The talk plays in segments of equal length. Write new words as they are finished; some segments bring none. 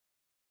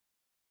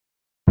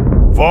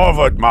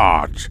Forward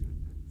march!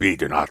 We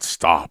do not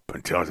stop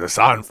until the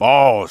sun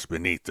falls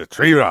beneath the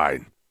tree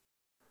line.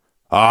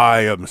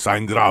 I am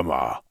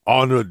Sangrama,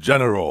 honored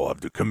general of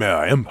the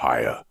Khmer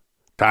Empire,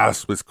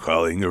 tasked with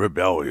quelling a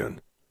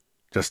rebellion.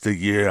 Just a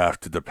year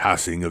after the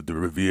passing of the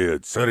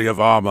revered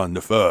Suryavarman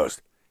I,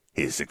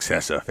 his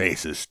successor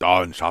faces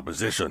staunch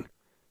opposition.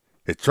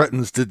 It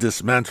threatens to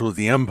dismantle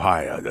the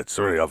empire that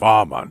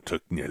Suryavarman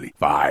took nearly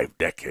 5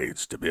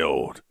 decades to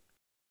build.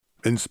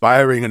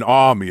 Inspiring an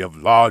army of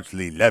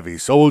largely levy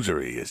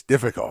soldiery is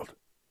difficult.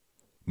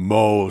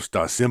 Most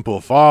are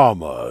simple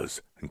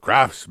farmers and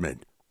craftsmen,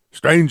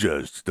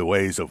 strangers to the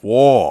ways of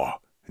war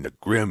and the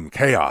grim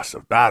chaos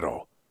of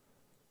battle.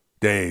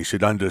 They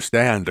should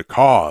understand the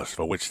cause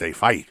for which they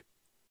fight.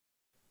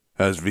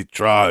 As we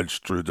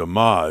trudged through the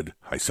mud,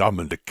 I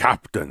summoned the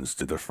captains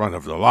to the front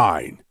of the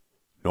line.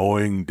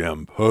 Knowing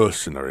them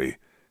personally,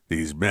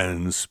 these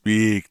men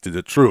speak to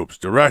the troops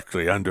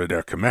directly under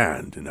their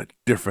command in a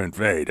different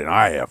way than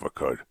I ever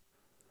could.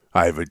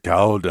 I would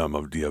tell them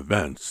of the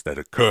events that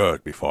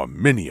occurred before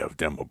many of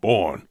them were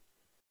born.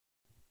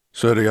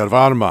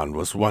 Suryavarman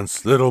was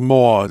once little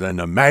more than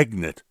a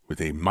magnate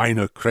with a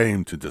minor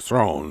claim to the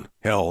throne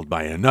held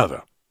by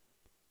another.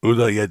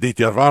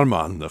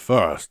 Suryavarman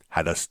I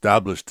had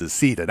established his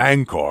seat at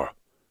Angkor,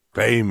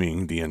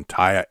 claiming the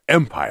entire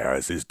empire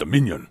as his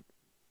dominion.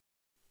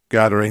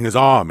 Gathering his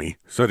army,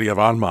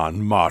 Suryavarman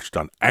marched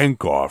on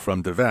Angkor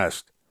from the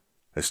west,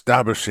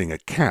 establishing a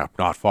camp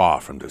not far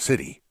from the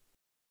city.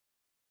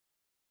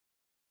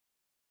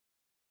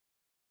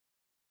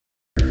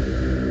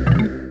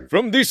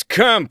 From this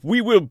camp we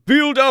will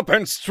build up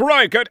and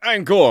strike at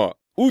Angkor.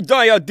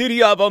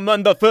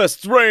 Suryavarman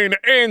I's reign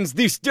ends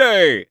this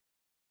day.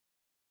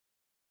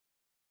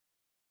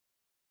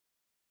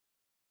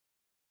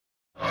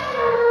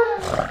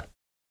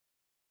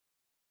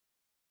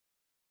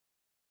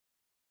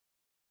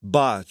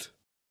 Bat,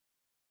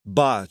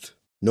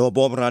 no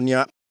bom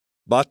ranya,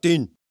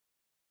 batin.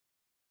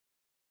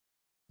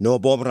 No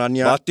bom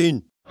ranya,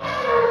 batin.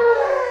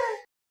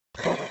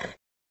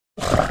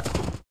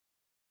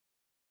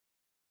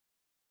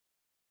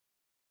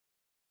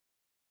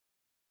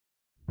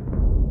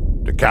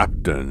 The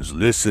captains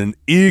listened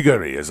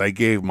eagerly as I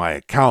gave my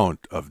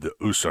account of the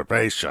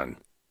usurpation.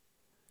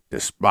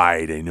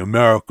 Despite a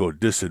numerical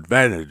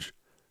disadvantage,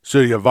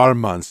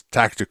 Suryavarman's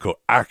tactical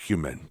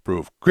acumen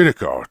proved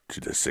critical to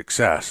the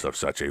success of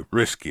such a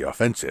risky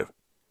offensive.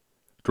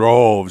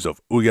 Droves of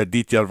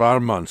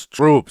Suryavarman's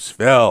troops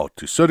fell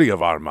to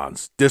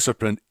Suryavarman's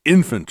disciplined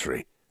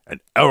infantry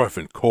and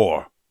elephant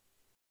corps.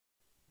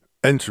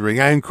 Entering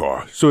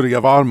Angkor,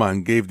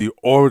 Suryavarman gave the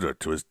order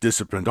to his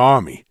disciplined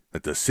army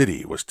that the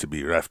city was to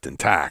be left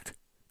intact,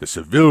 the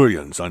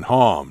civilians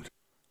unharmed.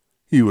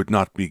 He would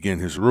not begin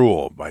his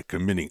rule by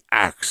committing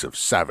acts of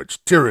savage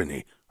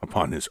tyranny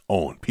upon his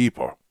own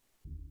people.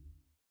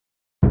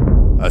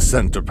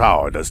 Ascent to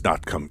power does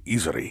not come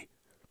easily.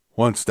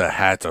 Once the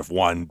hat of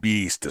one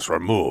beast is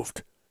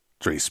removed,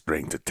 three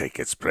spring to take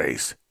its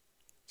place.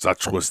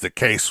 Such was the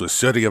case with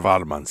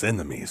Suryavarman's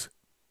enemies.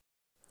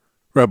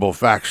 Rebel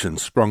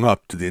factions sprung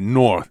up to the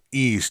north,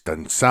 east,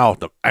 and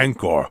south of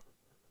Angkor.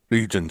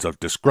 Legions of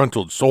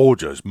disgruntled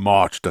soldiers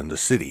marched on the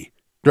city,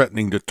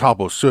 threatening to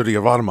topple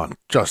Suryavarman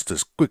just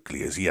as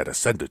quickly as he had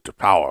ascended to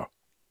power.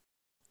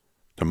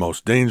 The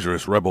most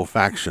dangerous rebel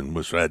faction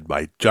was led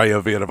by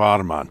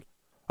Jayavirvarman,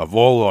 a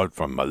warlord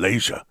from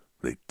Malaysia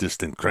with a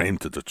distant claim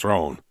to the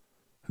throne.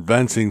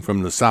 Advancing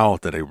from the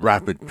south at a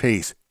rapid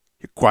pace,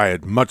 he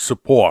acquired much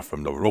support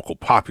from the local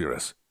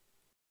populace.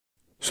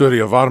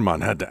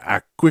 Suryavarman had to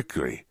act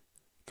quickly.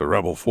 The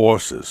rebel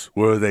forces,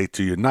 were they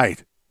to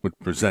unite, would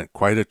present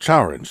quite a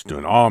challenge to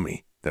an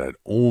army that had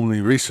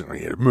only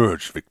recently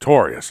emerged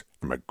victorious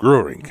from a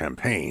grueling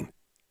campaign.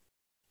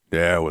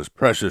 There was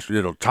precious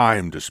little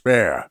time to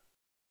spare.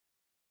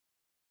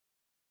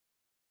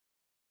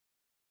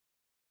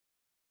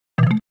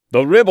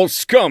 The rebel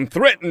scum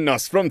threaten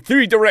us from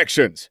 3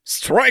 directions.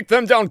 Strike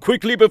them down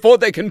quickly before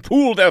they can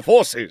pool their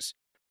forces.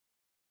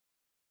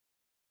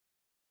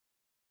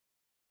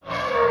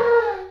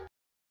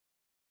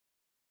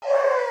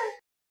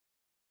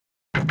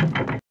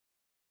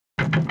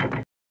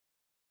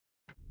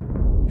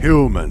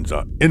 Humans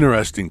are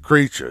interesting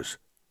creatures.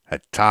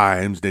 At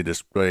times they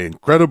display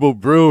incredible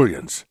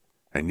brilliance,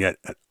 and yet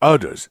at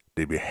others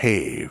they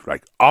behave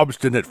like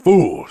obstinate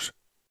fools.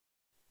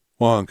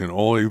 One can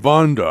only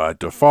wonder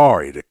at the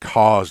folly that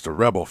caused the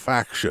rebel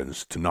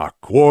factions to not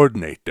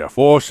coordinate their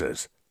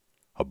forces.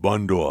 A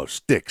bundle of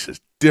sticks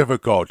is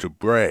difficult to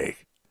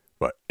break,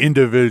 but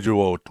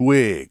individual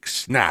twigs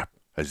snap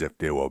as if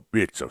they were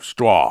bits of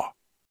straw.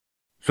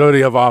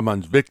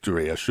 Suryavarman's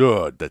victory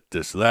assured that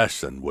this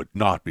lesson would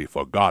not be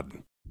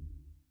forgotten.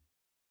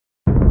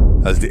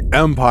 As the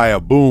empire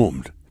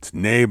boomed, its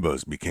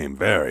neighbors became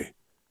wary.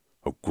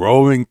 A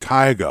growing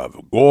tiger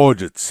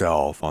gorged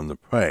itself on the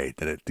prey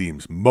that it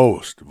deems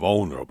most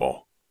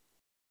vulnerable.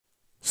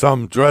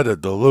 Some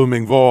dreaded the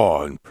looming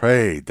war and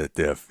prayed that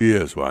their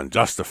fears were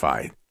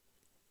unjustified.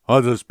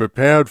 Others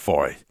prepared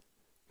for it.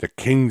 The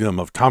kingdom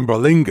of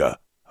Tambralinga,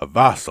 a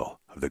vassal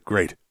of of the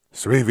great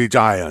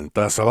Srivijayan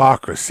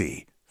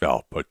Thessalocracy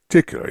felt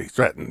particularly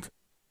threatened.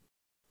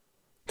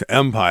 The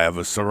empire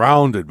was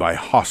surrounded by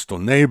hostile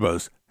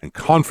neighbors, and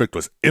conflict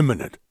was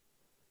imminent.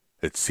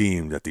 It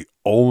seemed that the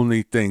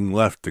only thing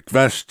left to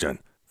question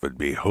would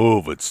be who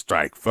would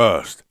strike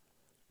first.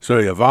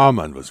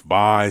 Suryavarman was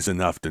wise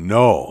enough to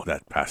know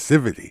that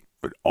passivity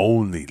would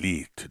only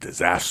lead to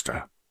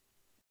disaster.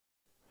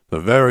 The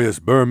various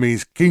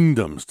Burmese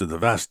kingdoms to the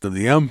west of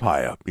the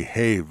empire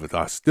behaved with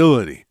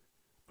hostility,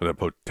 but a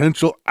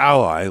potential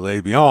ally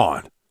lay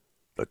beyond.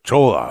 The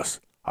Cholas,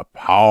 a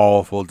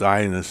powerful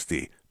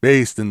dynasty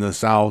based in the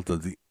south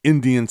of the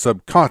Indian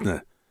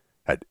subcontinent,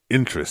 had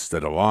interests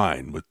that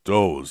aligned with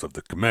those of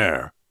the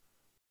Khmer.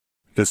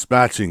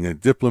 Dispatching a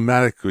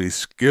diplomatically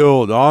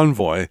skilled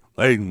envoy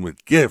laden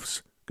with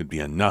gifts could be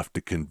enough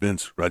to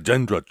convince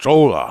Rajendra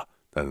Chola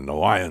that an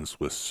alliance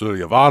with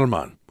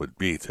Suryavarman would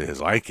be to his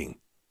liking.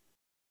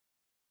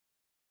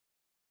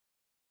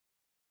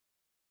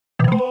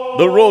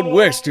 The road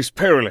west is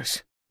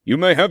perilous. You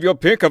may have your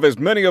pick of as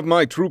many of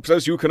my troops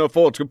as you can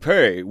afford to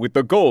pay with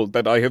the gold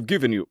that I have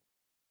given you.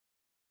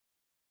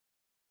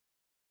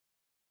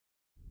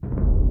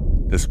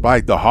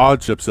 Despite the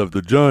hardships of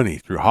the journey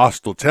through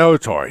hostile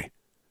territory,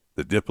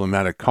 the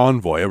diplomatic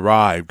convoy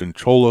arrived in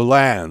Chola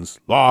lands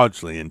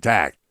largely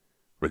intact.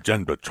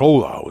 Rajendra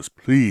Chola was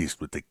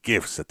pleased with the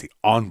gifts that the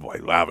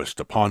envoy lavished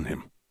upon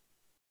him.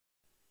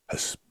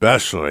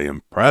 Especially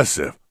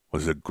impressive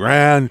was a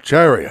grand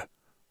chariot,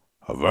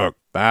 a work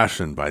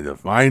fashioned by the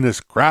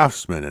finest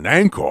craftsmen in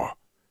Angkor.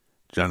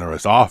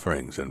 Generous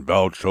offerings and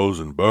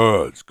well-chosen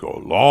birds go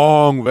a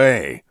long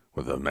way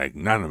with a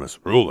magnanimous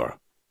ruler.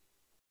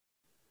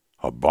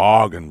 A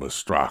bargain was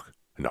struck,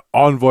 and the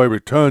envoy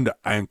returned to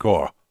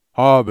Angkor,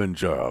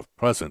 harbinger of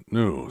pleasant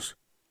news.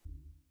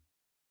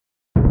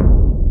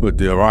 With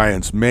the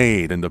alliance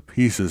made and the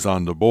pieces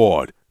on the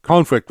board,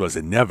 conflict was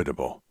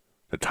inevitable.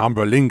 The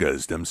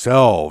Tambralingas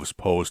themselves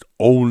posed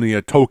only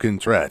a token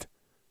threat,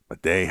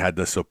 but they had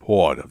the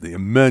support of the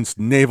immense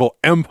naval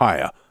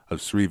empire of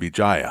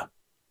Srivijaya.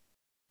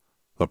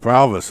 The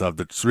prowess of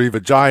the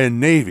Srivijayan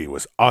navy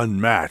was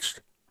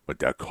unmatched, but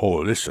their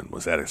coalition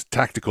was at its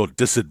tactical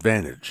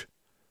disadvantage.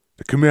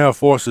 The Khmer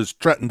forces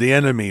threatened the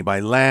enemy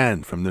by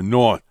land from the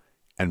north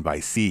and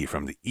by sea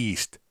from the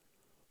east,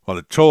 while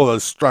the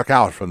Cholas struck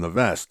out from the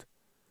west.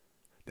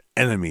 The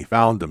enemy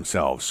found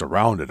themselves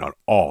surrounded on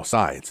all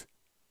sides.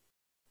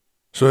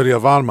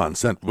 Suryavarman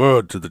sent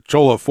word to the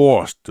Chola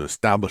force to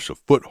establish a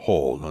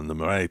foothold on the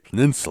Malay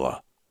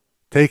Peninsula.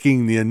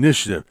 Taking the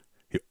initiative,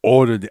 he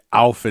ordered the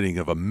outfitting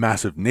of a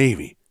massive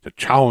navy to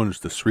challenge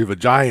the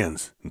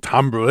Srivijayans and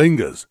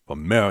Tambralingas for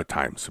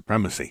maritime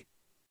supremacy.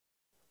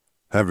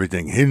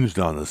 Everything hinged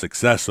on the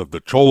success of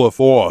the Chola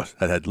force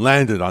that had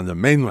landed on the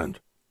mainland.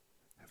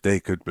 If they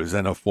could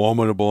present a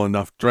formidable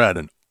enough threat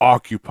and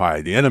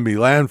occupy the enemy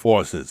land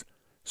forces,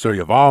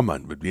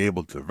 Suryavarman would be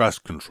able to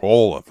wrest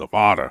control of the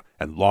water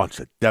and launch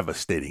a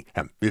devastating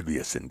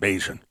amphibious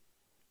invasion.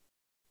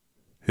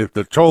 If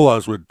the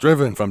Cholas were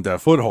driven from their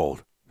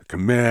foothold, the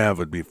Khmer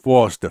would be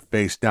forced to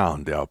face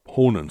down their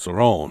opponents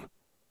alone,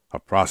 a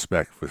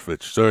prospect with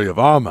which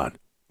Suryavarman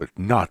would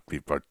not be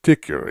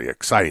particularly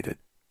excited.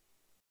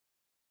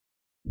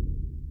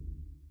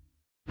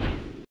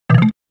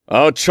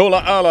 Our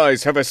Chola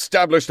allies have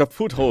established a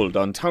foothold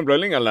on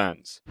Tambralinga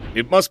lands.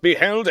 It must be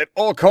held at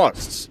all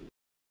costs.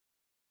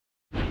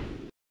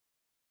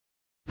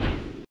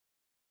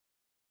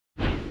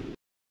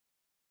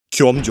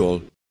 Chom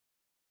Jol,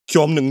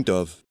 Chom Nung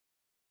Dove.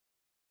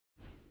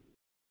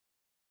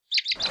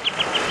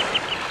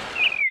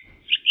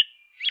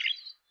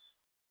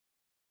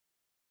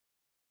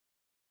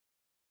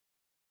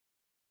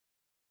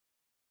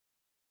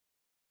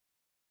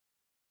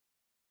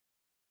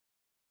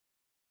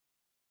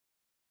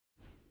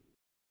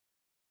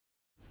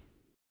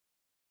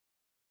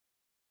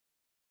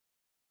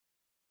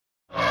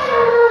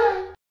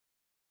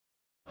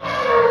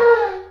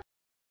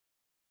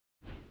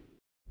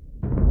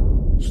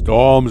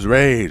 Storms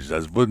raged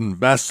as wooden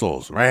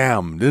vessels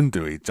rammed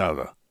into each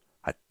other,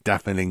 a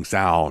deafening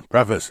sound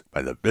prefaced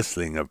by the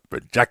whistling of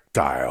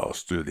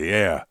projectiles through the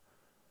air.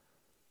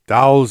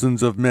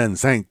 Thousands of men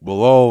sank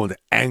below the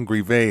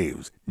angry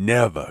waves,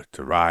 never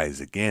to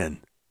rise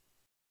again.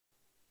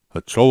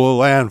 The Chola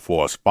land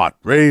force fought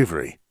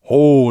bravely,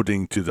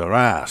 holding to the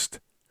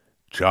last,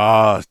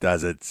 just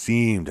as it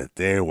seemed that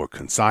they were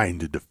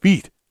consigned to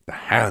defeat the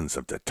hands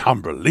of the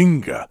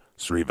Tambralinga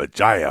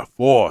Srivijaya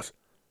force.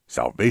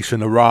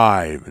 Salvation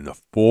arrived in the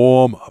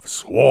form of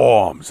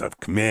swarms of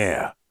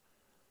Khmer.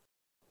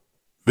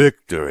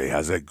 Victory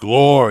has a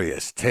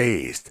glorious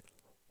taste.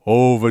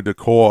 Over the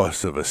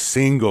course of a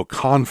single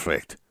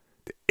conflict,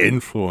 the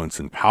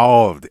influence and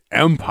power of the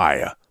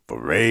empire were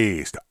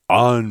raised to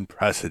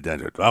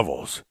unprecedented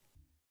levels.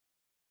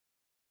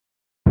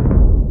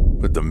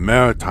 With the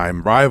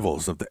maritime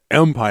rivals of the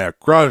empire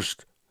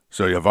crushed,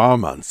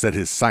 Suryavarman set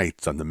his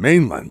sights on the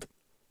mainland.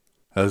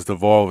 As the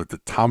war with the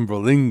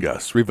Tambralinga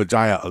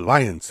Srivijaya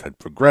alliance had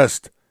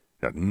progressed,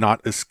 it had not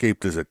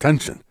escaped his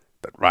attention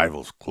that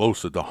rivals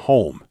closer to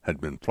home had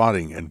been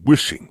plotting and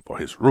wishing for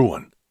his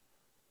ruin.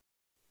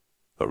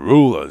 The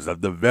rulers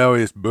of the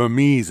various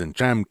Burmese and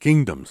Cham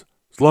kingdoms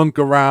slunk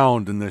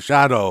around in the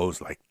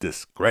shadows like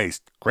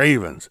disgraced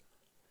cravens.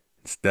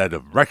 Instead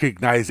of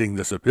recognizing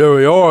the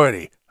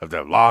superiority of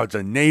their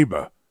larger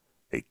neighbor,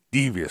 they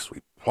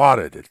deviously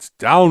plotted its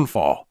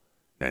downfall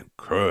and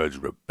encouraged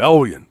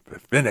rebellion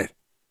within it.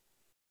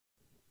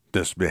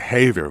 This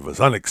behavior was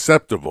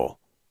unacceptable.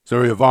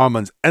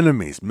 Suryavarman's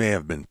enemies may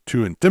have been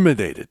too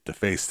intimidated to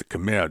face the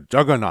Khmer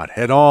juggernaut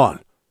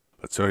head-on,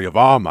 but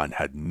Suryavarman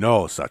had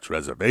no such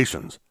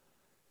reservations.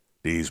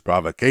 These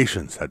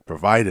provocations had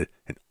provided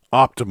an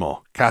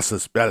optimal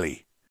casus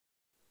belli.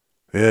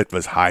 It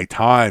was high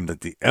time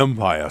that the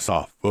empire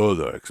saw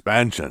further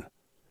expansion.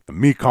 The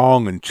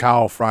Mekong and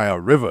Chao Phraya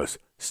rivers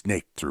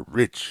snaked through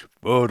rich,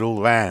 fertile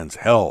lands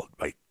held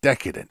by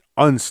decadent,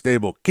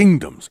 unstable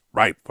kingdoms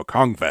ripe for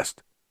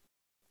conquest.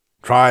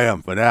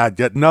 Triumph would add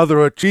yet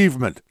another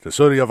achievement to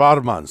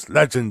Suryavarman's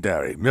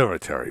legendary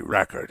military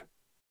record.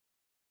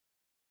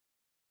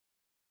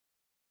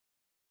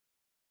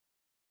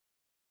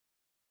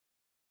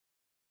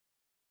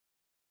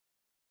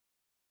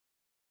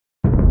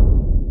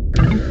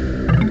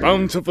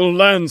 Bountiful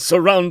lands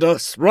surround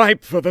us,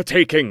 ripe for the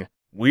taking.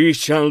 We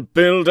shall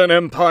build an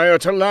empire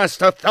to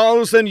last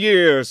 1,000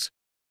 years.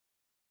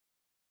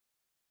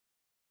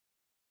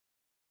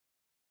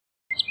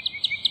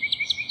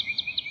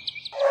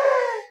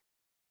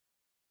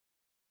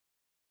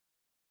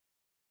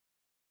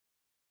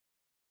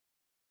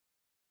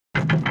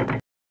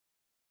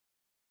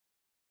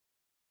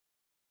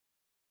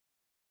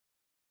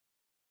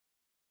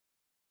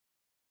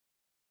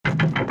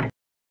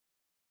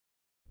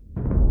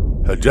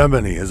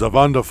 Hegemony is a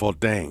wonderful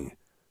thing.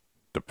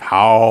 The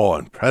power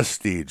and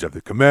prestige of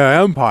the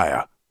Khmer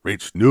Empire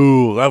reached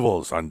new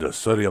levels under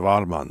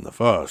Suryavarman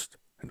I,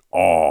 and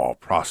all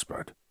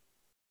prospered.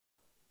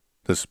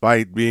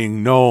 Despite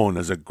being known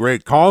as a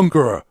great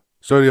conqueror,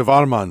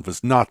 Suryavarman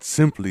was not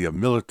simply a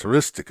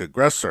militaristic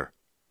aggressor.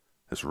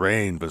 His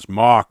reign was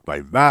marked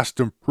by vast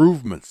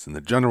improvements in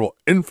the general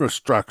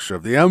infrastructure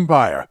of the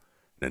empire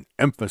and an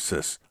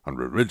emphasis on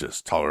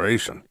religious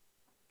toleration.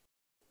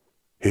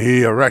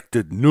 He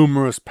erected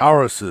numerous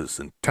palaces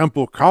and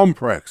temple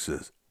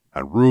complexes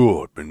and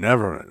ruled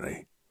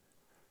benevolently.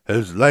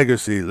 His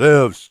legacy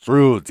lives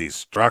through these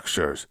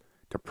structures,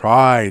 the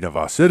pride of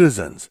our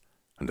citizens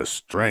and the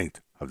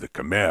strength of the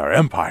Khmer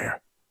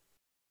Empire.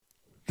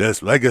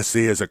 This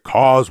legacy is a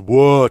cause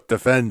worth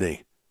defending,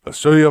 for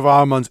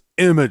Suryavarman's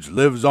image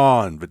lives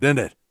on within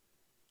it.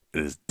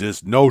 It is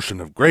this notion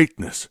of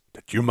greatness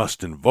that you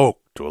must invoke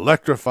to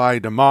electrify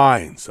the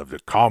minds of the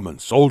common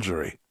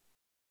soldiery.